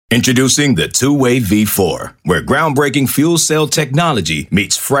Introducing the Two-Way V4, where groundbreaking fuel cell technology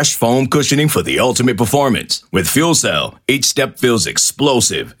meets fresh foam cushioning for the ultimate performance. With Fuel Cell, each step feels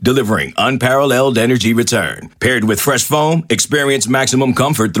explosive, delivering unparalleled energy return. Paired with fresh foam, experience maximum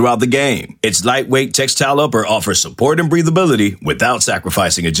comfort throughout the game. Its lightweight textile upper offers support and breathability without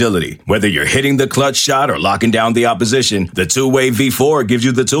sacrificing agility. Whether you're hitting the clutch shot or locking down the opposition, the Two-Way V4 gives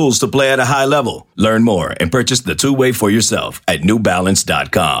you the tools to play at a high level. Learn more and purchase the Two-Way for yourself at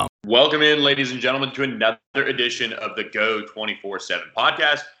newbalance.com. Welcome in, ladies and gentlemen, to another edition of the Go 24/7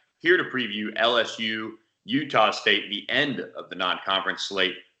 podcast. Here to preview LSU, Utah State, the end of the non-conference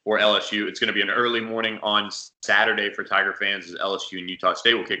slate for LSU. It's going to be an early morning on Saturday for Tiger fans as LSU and Utah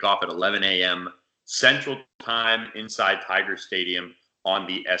State will kick off at 11 a.m. Central Time inside Tiger Stadium on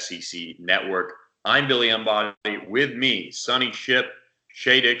the SEC Network. I'm Billy Embody. With me, Sonny Ship,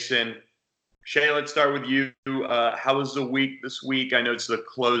 Shea Dixon. Shay, let's start with you. How was the week this week? I know it's the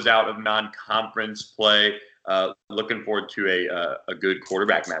closeout of non-conference play. Looking forward to a good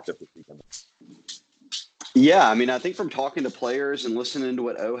quarterback matchup this weekend. Yeah, I mean, I think from talking to players and listening to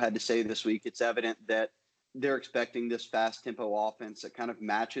what O had to say this week, it's evident that they're expecting this fast tempo offense that kind of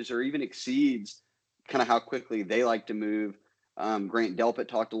matches or even exceeds kind of how quickly they like to move. Grant Delpit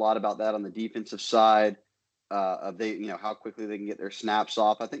talked a lot about that on the defensive side. Of how quickly they can get their snaps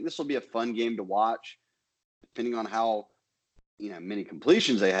off. I think this will be a fun game to watch, depending on how many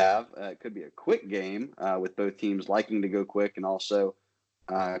completions they have. It could be a quick game with both teams liking to go quick and also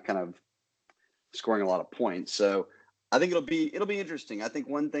kind of scoring a lot of points. So I think it'll be interesting. I think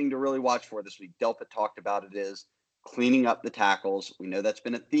one thing to really watch for this week, Delpit talked about it, is cleaning up the tackles. We know that's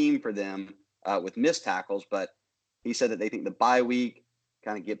been a theme for them with missed tackles, but he said that they think the bye week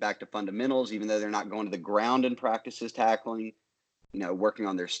kind of get back to fundamentals, even though they're not going to the ground in practices tackling, working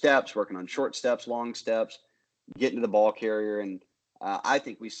on their steps, working on short steps, long steps, getting to the ball carrier. And I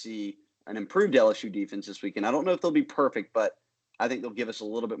think we see an improved LSU defense this weekend. I don't know if they'll be perfect, but I think they'll give us a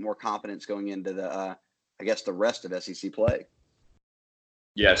little bit more confidence going into the rest of SEC play.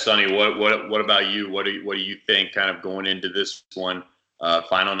 Yeah, Sonny, what about you? What do you think kind of going into this one,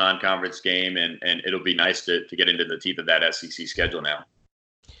 final non-conference game, and it'll be nice to get into the teeth of that SEC schedule now?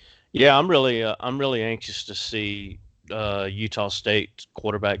 Yeah, I'm really anxious to see Utah State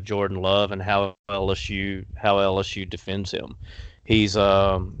quarterback Jordan Love and how LSU defends him. He's Ed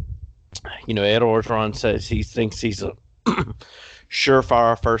Orgeron says he thinks he's a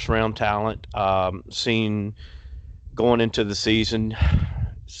surefire first round talent. Seen going into the season,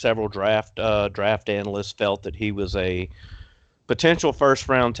 several draft analysts felt that he was a potential first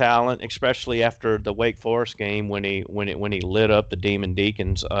round talent, especially after the Wake Forest game when he lit up the Demon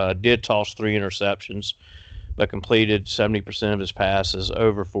Deacons. Did toss 3 interceptions, but completed 70% of his passes,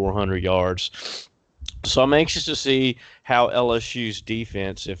 over 400 yards. So I'm anxious to see how LSU's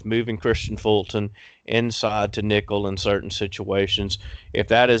defense, if moving Christian Fulton inside to nickel in certain situations, if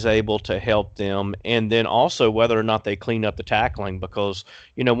that is able to help them, and then also whether or not they clean up the tackling, because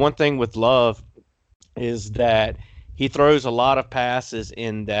one thing with Love is that he throws a lot of passes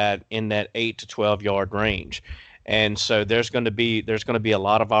in that 8 to 12 yard range. And so there's going to be a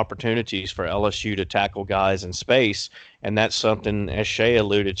lot of opportunities for LSU to tackle guys in space, and that's something, as Shea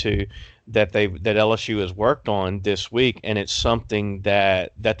alluded to, that LSU has worked on this week, and it's something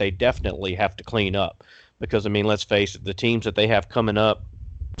that they definitely have to clean up, because let's face it, the teams that they have coming up,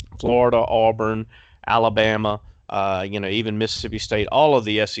 Florida, Auburn, Alabama, even Mississippi State, all of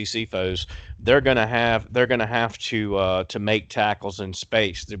the SEC foes, they're going to have to make tackles in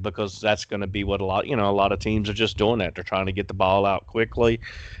space, because that's going to be what a lot of teams are just doing that. They're trying to get the ball out quickly,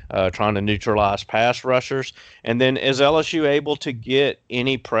 trying to neutralize pass rushers. And then is LSU able to get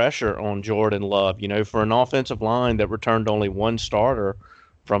any pressure on Jordan Love? For an offensive line that returned only one starter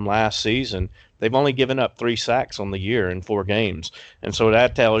from last season, they've only given up 3 sacks on the year in 4 games. And so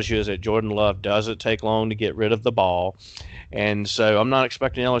that tells you is that Jordan Love doesn't take long to get rid of the ball. And so I'm not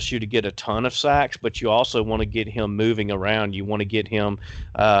expecting LSU to get a ton of sacks, but you also want to get him moving around. You want to get him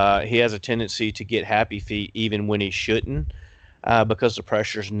he has a tendency to get happy feet even when he shouldn't, because the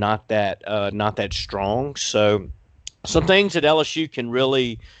pressure's not that strong. So some things that LSU can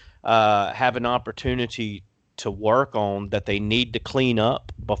really have an opportunity to work on, that they need to clean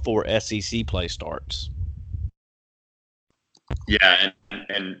up before SEC play starts. Yeah,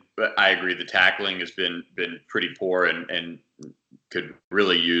 and I agree. The tackling has been pretty poor, and could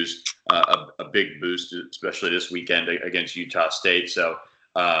really use a big boost, especially this weekend against Utah State. So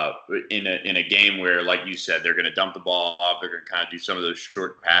in a game where, like you said, they're going to dump the ball off, they're going to kind of do some of those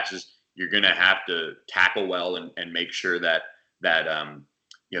short passes, you're going to have to tackle well and make sure that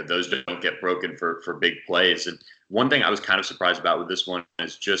those don't get broken for big plays. And One thing I was kind of surprised about with this one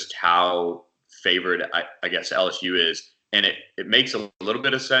is just how favored I guess LSU is. And it makes a little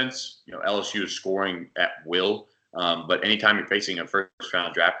bit of sense. LSU is scoring at will. But anytime you're facing a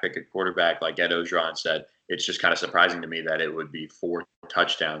first-round draft pick at quarterback, like Ed Ogeron said, it's just kind of surprising to me that it would be 4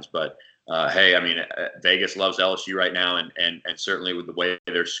 touchdowns. But, hey, I mean, Vegas loves LSU right now, and certainly with the way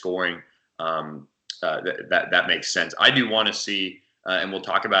they're scoring, that makes sense. I do want to see, and we'll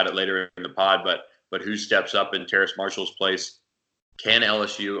talk about it later in the pod, but who steps up in Terrace Marshall's place? Can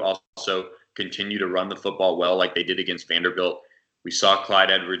LSU also continue to run the football well like they did against Vanderbilt? We saw Clyde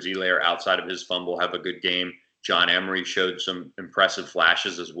Edwards-Helaire outside of his fumble have a good game. John Emery showed some impressive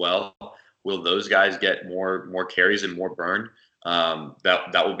flashes as well. Will those guys get more carries and more burn?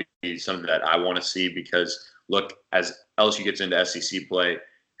 That will be something that I want to see, because look, as LSU gets into SEC play,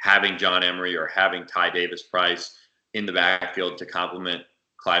 having John Emery or having Ty Davis-Price in the backfield to complement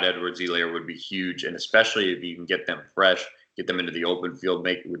Clyde Edwards-Helaire would be huge, and especially if you can get them fresh, get them into the open field,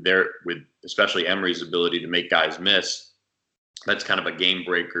 with especially Emery's ability to make guys miss. That's kind of a game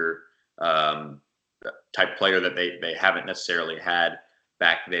breaker type player that they haven't necessarily had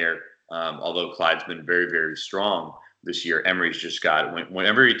back there. Although Clyde's been very, very strong this year, Emery's just got,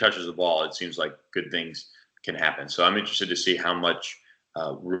 whenever he touches the ball, it seems like good things can happen. So I'm interested to see how much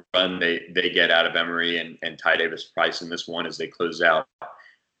run they get out of Emery and Ty Davis-Price in this one as they close out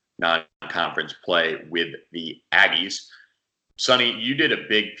non-conference play with the Aggies. Sonny, you did a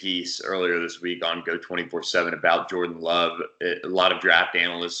big piece earlier this week on Go 24/7 about Jordan Love. A lot of draft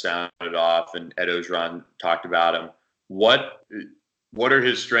analysts sounded off, and Ed Ogeron talked about him. What are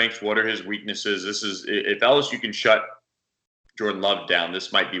his strengths? What are his weaknesses? This is, if LSU can shut Jordan Love down,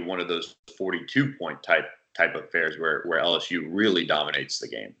 this might be one of those 42-point type affairs where LSU really dominates the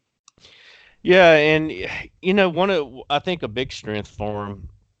game. Yeah, and I think a big strength for him,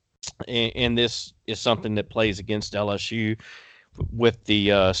 and this is something that plays against LSU with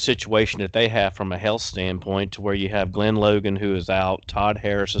the situation that they have from a health standpoint, to where you have Glenn Logan, who is out, Todd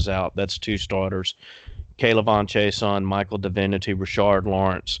Harris is out, that's 2 starters, Caleb Von Chason, Michael Divinity, Rashard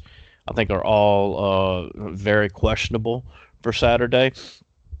Lawrence, I think are all very questionable for Saturday.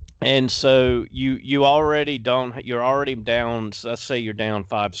 And so you're already down, let's say you're down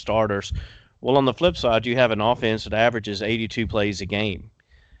 5 starters. Well, on the flip side, you have an offense that averages 82 plays a game.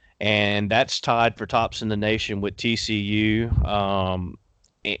 And that's tied for tops in the nation with TCU.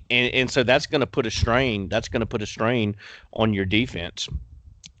 And so that's going to put a strain. That's going to put a strain on your defense.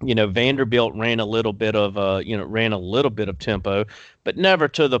 Vanderbilt ran a little bit of tempo, but never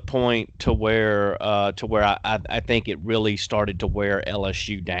to the point to where I think it really started to wear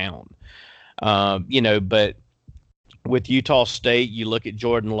LSU down. But with Utah State, you look at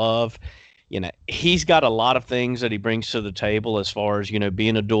Jordan Love. He's got a lot of things that he brings to the table as far as,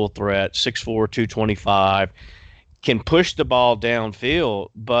 being a dual threat, 6'4", 225, can push the ball downfield,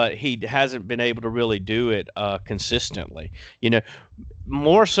 but he hasn't been able to really do it consistently.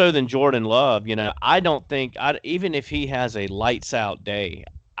 More so than Jordan Love, I don't think, even if he has a lights out day,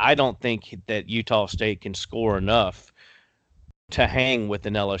 I don't think that Utah State can score enough to hang with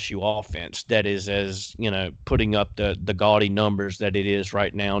an LSU offense that is, as putting up the gaudy numbers that it is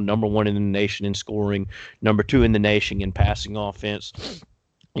right now, number 1 in the nation in scoring, number 2 in the nation in passing offense.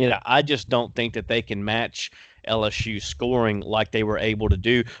 I just don't think that they can match LSU scoring like they were able to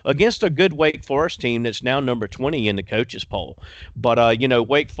do against a good Wake Forest team that's now number 20 in the coaches poll. But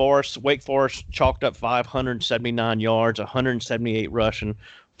Wake Forest chalked up 579 yards, 178 rushing,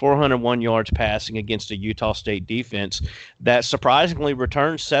 401 yards passing against a Utah State defense that surprisingly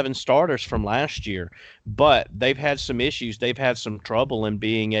returned 7 starters from last year. But they've had some issues. They've had some trouble in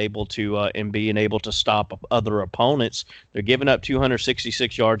being able to stop other opponents. They're giving up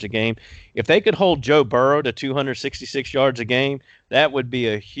 266 yards a game. If they could hold Joe Burrow to 266 yards a game, that would be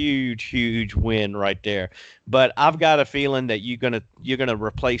a huge, huge win right there. But I've got a feeling that you're gonna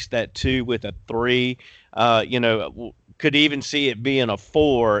replace that 2 with a 3. Could even see it being a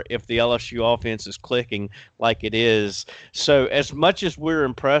 4 if the LSU offense is clicking like it is. So as much as we're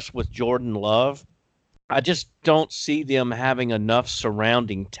impressed with Jordan Love, I just don't see them having enough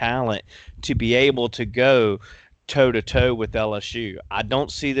surrounding talent to be able to go toe-to-toe with LSU. I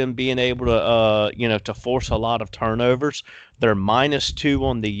don't see them being able to, to force a lot of turnovers. They're -2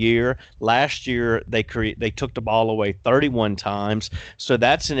 on the year. Last year, they took the ball away 31 times. So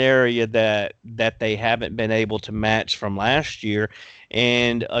that's an area that they haven't been able to match from last year.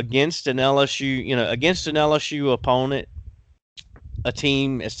 And against an LSU opponent, a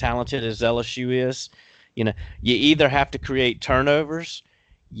team as talented as LSU is, you either have to create turnovers,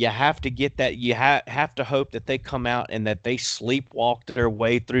 You have to get that. You have to hope that they come out and that they sleepwalk their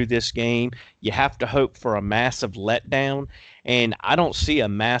way through this game. You have to hope for a massive letdown. And I don't see a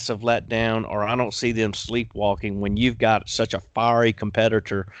massive letdown, or I don't see them sleepwalking when you've got such a fiery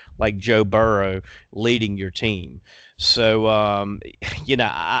competitor like Joe Burrow leading your team. So,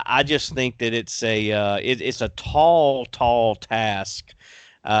 I just think that it's a tall task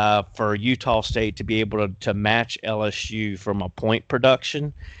for Utah State to be able to match LSU from a point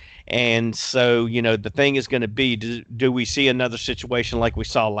production. And so, the thing is going to be, do we see another situation like we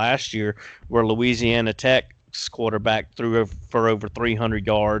saw last year where Louisiana Tech's quarterback threw for over 300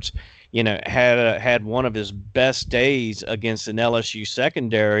 yards, had one of his best days against an LSU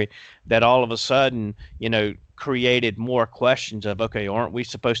secondary that all of a sudden, created more questions of, okay, aren't we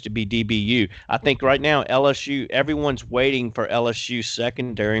supposed to be DBU? I think right now LSU, everyone's waiting for LSU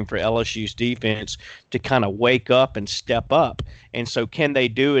secondary and for LSU's defense to kind of wake up and step up. And so can they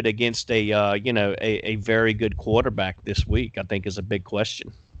do it against a very good quarterback this week, I think is a big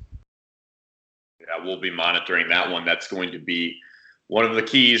question. Yeah, we'll be monitoring that one. That's going to be one of the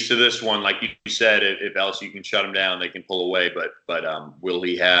keys to this one. Like you said, if LSU can shut him down, they can pull away. But will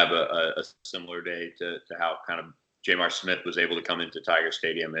he have a similar day to how kind of J'Mar Smith was able to come into Tiger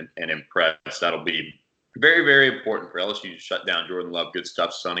Stadium and impress? That'll be very, very important for LSU to shut down Jordan Love. Good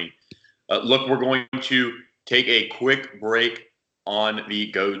stuff, Sonny. Look, we're going to take a quick break on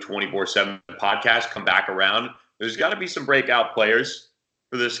the Go 24/7 podcast. Come back around. There's got to be some breakout players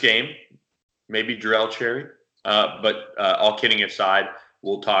for this game. Maybe Jarrell Cherry. But all kidding aside,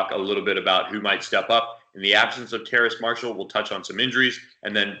 we'll talk a little bit about who might step up. In the absence of Terrace Marshall, we'll touch on some injuries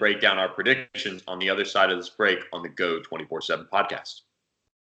and then break down our predictions on the other side of this break on the Go 24/7 podcast.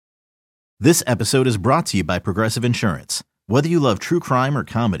 This episode is brought to you by Progressive Insurance. Whether you love true crime or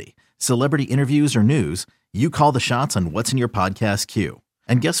comedy, celebrity interviews or news, you call the shots on what's in your podcast queue.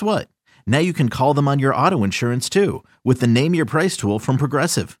 And guess what? Now you can call them on your auto insurance too with the Name Your Price tool from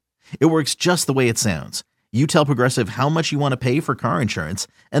Progressive. It works just the way it sounds. You tell Progressive how much you want to pay for car insurance,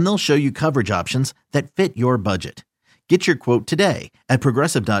 and they'll show you coverage options that fit your budget. Get your quote today at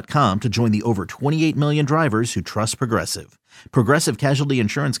Progressive.com to join the over 28 million drivers who trust Progressive. Progressive Casualty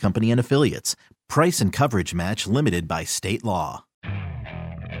Insurance Company and Affiliates. Price and coverage match limited by state law.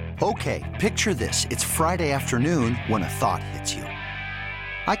 Okay, picture this. It's Friday afternoon when a thought hits you.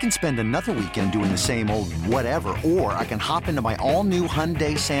 I can spend another weekend doing the same old whatever, or I can hop into my all-new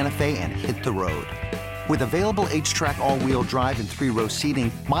Hyundai Santa Fe and hit the road. With available H-Track all-wheel drive and 3-row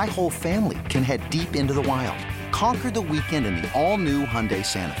seating, my whole family can head deep into the wild. Conquer the weekend in the all-new Hyundai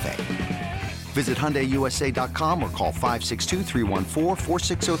Santa Fe. Visit HyundaiUSA.com or call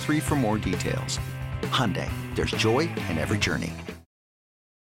 562-314-4603 for more details. Hyundai, there's joy in every journey.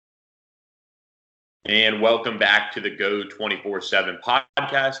 And welcome back to the Go 24/7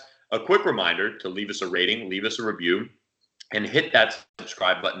 podcast. A quick reminder to leave us a rating, leave us a review, and hit that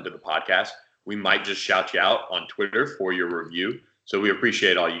subscribe button to the podcast. We might just shout you out on Twitter for your review. So we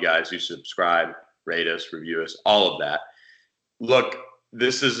appreciate all you guys who subscribe, rate us, review us, all of that. Look,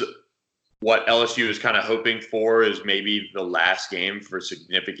 this is what LSU is kind of hoping for, is maybe the last game for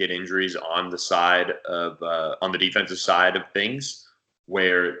significant injuries on the side of on the defensive side of things,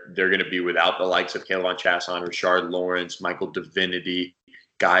 where they're going to be without the likes of K'Lavon Chaisson, Rashard Lawrence, Michael Divinity,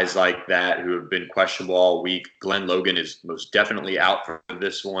 guys like that who have been questionable all week. Glenn Logan is most definitely out for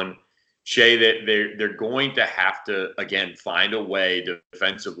this one. Shay, that they're going to have to, again, find a way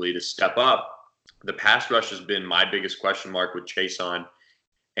defensively to step up. The pass rush has been my biggest question mark with Chaisson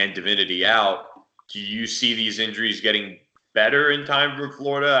and Divinity out. Do you see these injuries getting better in time for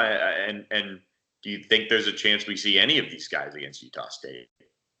Florida? And do you think there's a chance we see any of these guys against Utah State?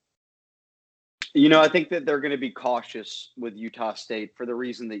 I think that they're going to be cautious with Utah State for the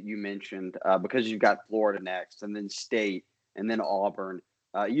reason that you mentioned, because you've got Florida next and then State and then Auburn.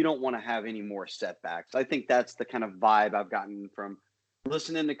 You don't want to have any more setbacks. I think that's the kind of vibe I've gotten from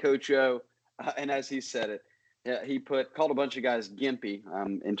listening to Coach O. And as he said it, he called a bunch of guys gimpy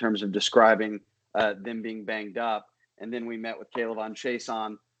in terms of describing them being banged up. And then we met with K'Lavon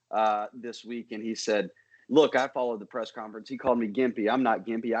Chaisson this week, and he said, look, I followed the press conference. He called me gimpy. I'm not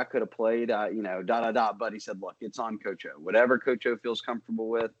gimpy. I could have played, But he said, look, it's on Coach O. Whatever Coach O feels comfortable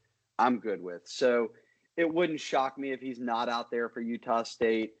with, I'm good with. So it wouldn't shock me if he's not out there for Utah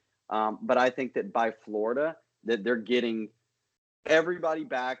State. But I think that by Florida, that they're getting everybody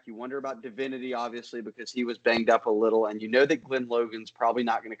back. You wonder about Divinity, obviously, because he was banged up a little. And you know that Glenn Logan's probably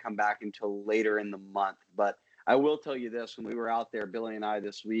not going to come back until later in the month. But I will tell you this, when we were out there, Billy and I,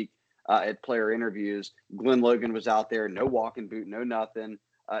 this week at player interviews, Glenn Logan was out there, no walking boot, no nothing,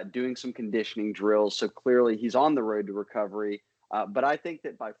 doing some conditioning drills. So clearly he's on the road to recovery. But I think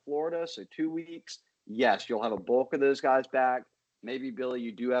that by Florida, so 2 weeks, yes, you'll have a bulk of those guys back. Maybe, Billy,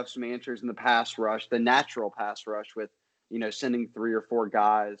 you do have some answers in the pass rush, the natural pass rush with, sending 3 or 4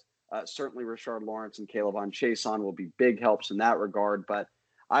 guys. Certainly Rashard Lawrence and K'Lavon Chaisson will be big helps in that regard. But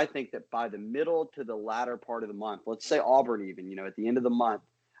I think that by the middle to the latter part of the month, let's say Auburn even, at the end of the month,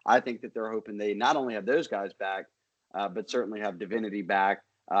 I think that they're hoping they not only have those guys back, but certainly have Divinity back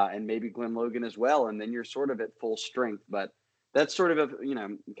and maybe Glenn Logan as well. And then you're sort of at full strength. But that's sort of,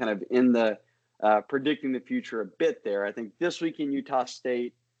 kind of in the predicting the future a bit there. I think this week in Utah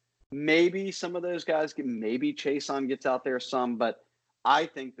State, maybe some of those guys maybe Chaisson gets out there some, but I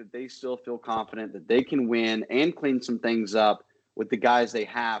think that they still feel confident that they can win and clean some things up with the guys they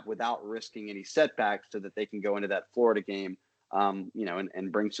have without risking any setbacks so that they can go into that Florida game,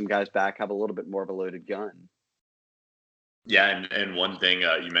 and bring some guys back, have a little bit more of a loaded gun. Yeah, and one thing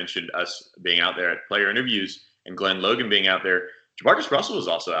you mentioned us being out there at player interviews and Glenn Logan being out there. Jamarcus Russell was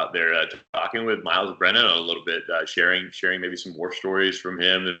also out there talking with Miles Brennan a little bit, sharing maybe some war stories from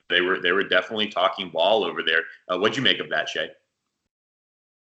him. They were definitely talking ball over there. What'd you make of that, Shay?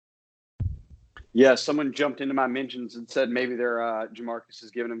 Yeah, someone jumped into my mentions and said maybe Jamarcus has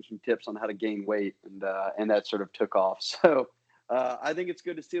given him some tips on how to gain weight, and that sort of took off. So I think it's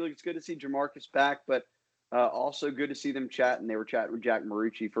good to see. It's good to see Jamarcus back, but also good to see them chat. And they were chatting with Jack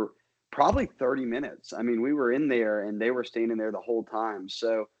Marucci for probably 30 minutes. I mean, we were in there and they were standing there the whole time.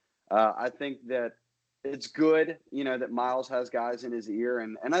 So I think that it's good, that Miles has guys in his ear.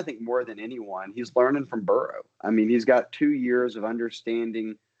 And I think more than anyone, he's learning from Burrow. I mean, he's got 2 years of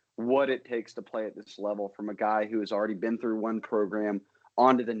understanding what it takes to play at this level from a guy who has already been through one program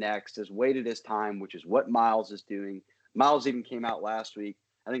onto the next, has waited his time, which is what Miles is doing. Miles even came out last week.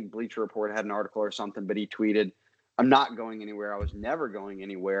 I think Bleacher Report had an article or something, but he tweeted, "I'm not going anywhere. I was never going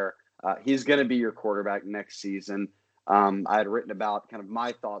anywhere." He's going to be your quarterback next season. I had written about kind of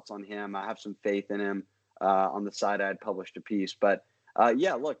my thoughts on him. I have some faith in him. On the side, I had published a piece. But,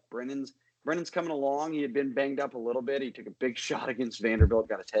 look, Brennan's coming along. He had been banged up a little bit. He took a big shot against Vanderbilt,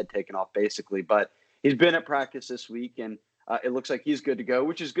 got his head taken off basically. But he's been at practice this week, and it looks like he's good to go,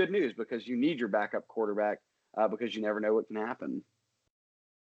 which is good news because you need your backup quarterback because you never know what can happen.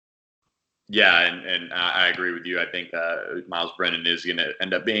 Yeah, and I agree with you. I think Miles Brennan is going to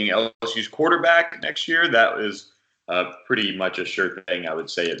end up being LSU's quarterback next year. That is pretty much a sure thing, I would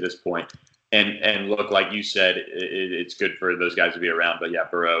say, at this point. And look, like you said, it's good for those guys to be around. But, yeah,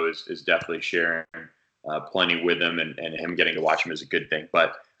 Burrow is definitely sharing plenty with him, and him getting to watch him is a good thing.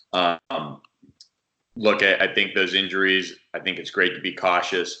 But, look, I think those injuries, I think it's great to be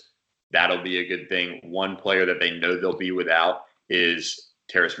cautious. That'll be a good thing. One player that they know they'll be without is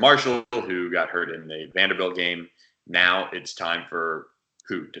Terrace Marshall, who got hurt in the Vanderbilt game. Now it's time for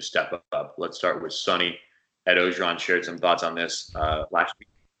who to step up. Let's start with Sonny. Ed Ogeron shared some thoughts on this last week,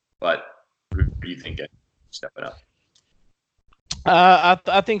 but who do you think is stepping up?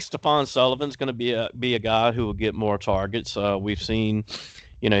 I think Stephon Sullivan's going to be a guy who will get more targets. We've seen,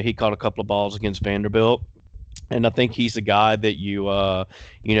 he caught a couple of balls against Vanderbilt. And I think he's a guy that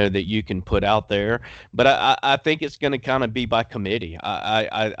that you can put out there. But I think it's going to kind of be by committee.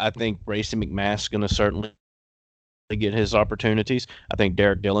 I think Bracey McMath's going to certainly get his opportunities. I think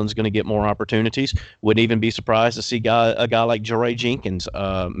Derek Dillon's going to get more opportunities. Wouldn't even be surprised to see a guy like Jeray Jenkins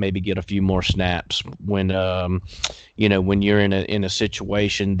maybe get a few more snaps when when you're in a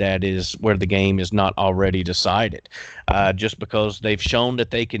situation that is where the game is not already decided. Just because they've shown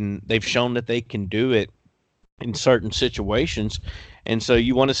that they can do it in certain situations. And so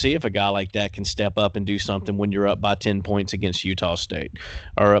you want to see if a guy like that can step up and do something when you're up by 10 points against Utah State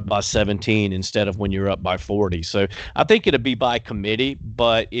or up by 17 instead of when you're up by 40. So I think it'll be by committee,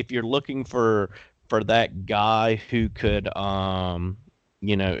 but if you're looking for that guy who could, who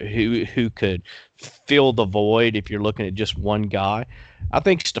could fill the void, if you're looking at just one guy, I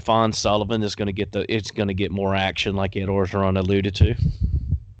think Stephon Sullivan is going to get more action like Ed Orgeron alluded to.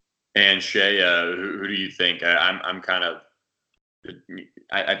 And Shay, who do you think? I'm kind of.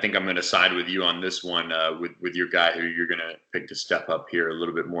 I think I'm going to side with you on this one with your guy who you're going to pick to step up here a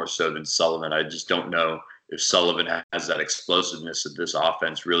little bit more so than Sullivan. I just don't know if Sullivan has that explosiveness that this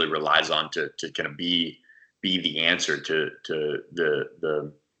offense really relies on to kind of be the answer to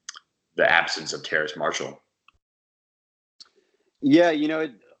the absence of Terrace Marshall. Yeah,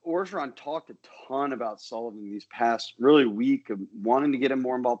 Orgeron talked a ton about Sullivan these past really week of wanting to get him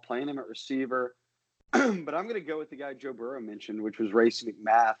more involved, playing him at receiver. But I'm going to go with the guy Joe Burrow mentioned, which was Bracey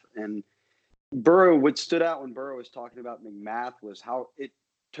McMath. And Burrow, what stood out when Burrow was talking about McMath was how it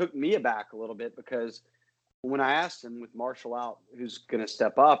took me aback a little bit because when I asked him with Marshall out, who's going to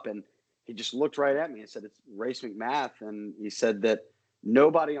step up, and he just looked right at me and said, "It's Race McMath." And he said that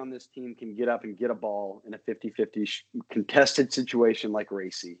nobody on this team can get up and get a ball in a 50-50 contested situation like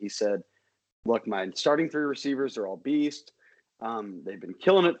Racy. He said, "Look, my starting 3 receivers are all beasts. They've been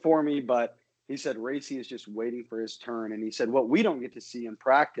killing it for me, but," he said, "Racy is just waiting for his turn." And he said, "What we don't get to see in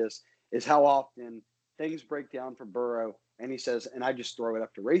practice is how often things break down for Burrow." And he says, "And I just throw it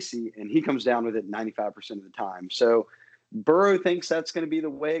up to Racy, and he comes down with it 95% of the time." So Burrow thinks that's going to be the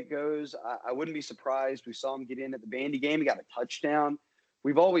way it goes. I wouldn't be surprised. We saw him get in at the Vandy game. He got a touchdown.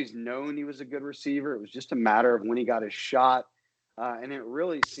 We've always known he was a good receiver. It was just a matter of when he got his shot. And it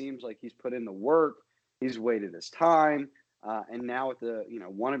really seems like he's put in the work. He's waited his time. And now with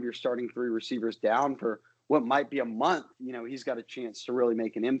one of your starting 3 receivers down for what might be a month, he's got a chance to really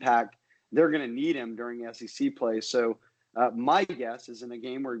make an impact. They're going to need him during SEC play. So my guess is in a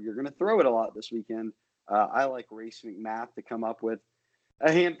game where you're going to throw it a lot this weekend, I like Race McMath to come up with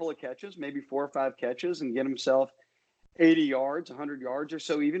a handful of catches, maybe 4 or 5 catches, and get himself 80 yards, 100 yards or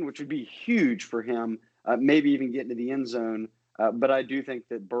so even, which would be huge for him, maybe even get into the end zone. But I do think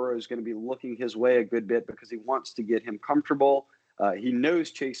that Burrow is going to be looking his way a good bit because he wants to get him comfortable. He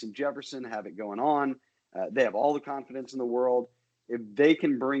knows Chase and Jefferson have it going on. They have all the confidence in the world. If they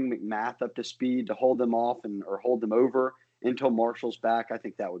can bring McMath up to speed to hold them off or hold them over until Marshall's back, I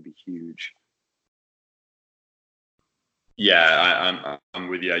think that would be huge. Yeah, I'm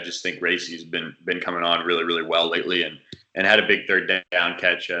with you. I just think Racy's been coming on really, really well lately, and had a big third down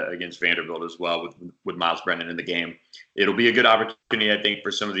catch against Vanderbilt as well with Miles Brennan in the game. It'll be a good opportunity, I think,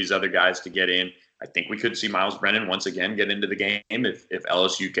 for some of these other guys to get in. I think we could see Miles Brennan once again get into the game if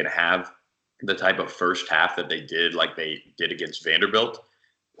LSU can have the type of first half that they did, like they did against Vanderbilt,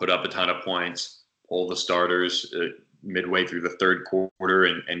 put up a ton of points, pull the starters midway through the third quarter,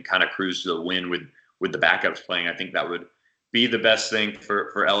 and kind of cruise to the win with the backups playing. I think that would be the best thing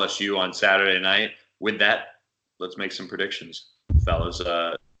for LSU on Saturday night. With that, let's make some predictions, fellas.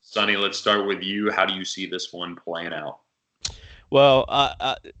 Sonny, let's start with you. How do you see this one playing out? Well,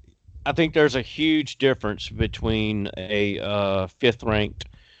 I think there's a huge difference between a 5th-ranked,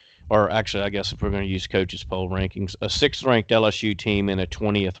 or actually, I guess if we're going to use coaches poll rankings, a 6th-ranked LSU team and a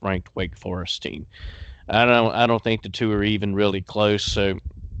 20th-ranked Wake Forest team. I don't think the two are even really close. So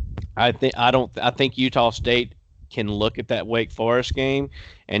I think Utah State can look at that Wake Forest game,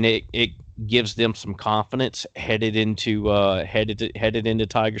 and it gives them some confidence headed into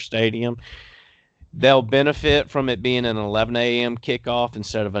Tiger Stadium. They'll benefit from it being an 11 a.m. kickoff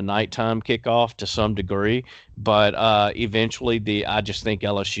instead of a nighttime kickoff to some degree, but eventually I just think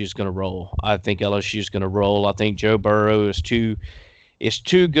LSU is going to roll. I think LSU is going to roll. I think Joe Burrow is too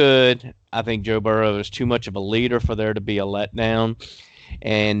good. I think Joe Burrow is too much of a leader for there to be a letdown.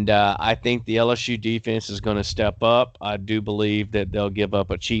 And I think the LSU defense is going to step up. I do believe that they'll give up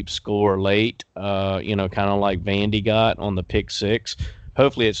a cheap score late, kind of like Vandy got on the pick 6.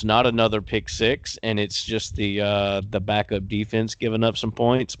 Hopefully it's not another pick 6, and it's just the backup defense giving up some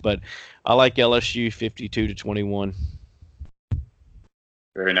points. But I like LSU 52-21.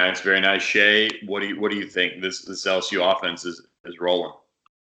 Very nice, very nice. Shay, what do you think? This LSU offense is rolling.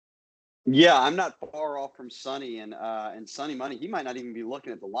 Yeah, I'm not far off from Sonny and Sonny Money. He might not even be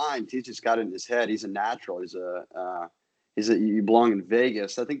looking at the lines. He's just got it in his head. He's a natural. You belong in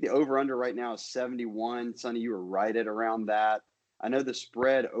Vegas. I think the over/under right now is 71. Sonny, you were right at around that. I know the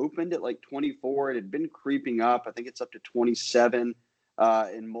spread opened at like 24. It had been creeping up. I think it's up to 27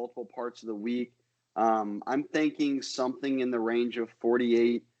 in multiple parts of the week. I'm thinking something in the range of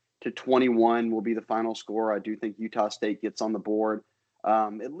 48-21 will be the final score. I do think Utah State gets on the board.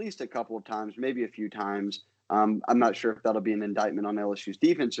 At least a couple of times, maybe a few times. I'm not sure if that'll be an indictment on LSU's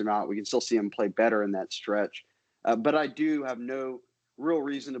defense or not. We can still see them play better in that stretch. But I do have no real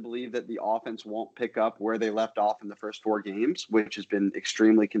reason to believe that the offense won't pick up where they left off in the first 4 games, which has been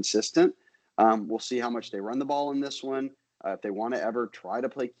extremely consistent. We'll see how much they run the ball in this one, if they want to ever try to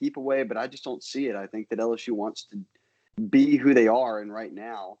play keep away, but I just don't see it. I think that LSU wants to be who they are, and right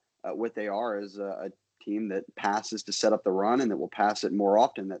now what they are is a team that passes to set up the run and that will pass it more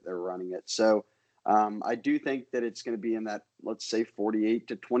often that they're running it. So I do think that it's going to be in that, let's say,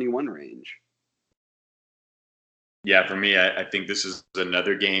 48-21 range. Yeah, for me, I think this is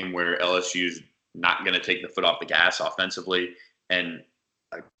another game where LSU is not going to take the foot off the gas offensively. And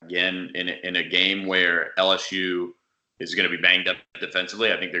again, in a game where LSU is going to be banged up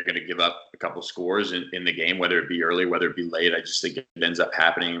defensively, I think they're going to give up a couple scores in the game, whether it be early, whether it be late. I just think it ends up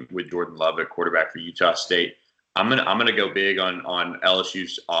happening with Jordan Love at quarterback for Utah State. I'm gonna go big on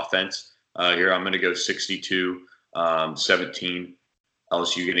LSU's offense here. I'm gonna go 62-17.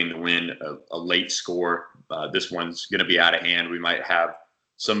 LSU getting the win, a late score. This one's going to be out of hand. We might have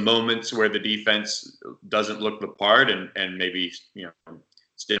some moments where the defense doesn't look the part and maybe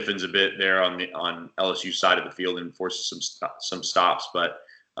stiffens a bit there on LSU side of the field and forces some stops. But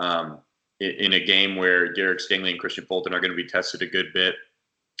in a game where Derek Stingley and Christian Fulton are going to be tested a good bit,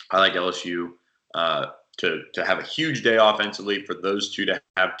 I like LSU to have a huge day offensively, for those two to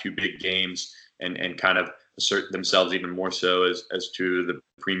have two big games and kind of assert themselves even more so as to the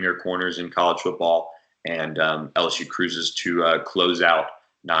premier corners in college football, and LSU cruises to close out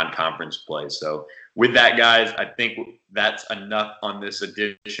non-conference play. So with that, guys, I think that's enough on this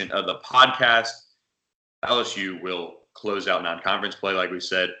edition of the podcast. LSU will close out non-conference play, like we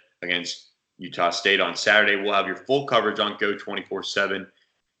said, against Utah State on Saturday. We'll have your full coverage on Go 24/7.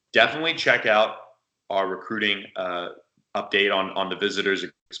 Definitely check out our recruiting update on the visitors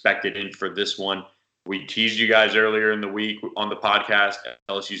expected in for this one. We teased you guys earlier in the week on the podcast.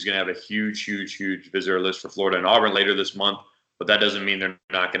 LSU is going to have a huge visitor list for Florida and Auburn later this month, but that doesn't mean they're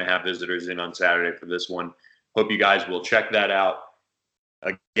not going to have visitors in on Saturday for this one. Hope you guys will check that out.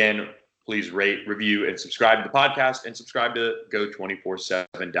 Again, please rate, review, and subscribe to the podcast, and subscribe to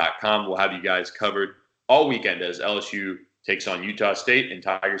go247.com. We'll have you guys covered all weekend as LSU takes on Utah State in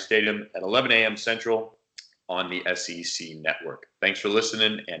Tiger Stadium at 11 a.m. Central on the SEC Network. Thanks for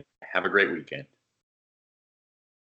listening, and have a great weekend.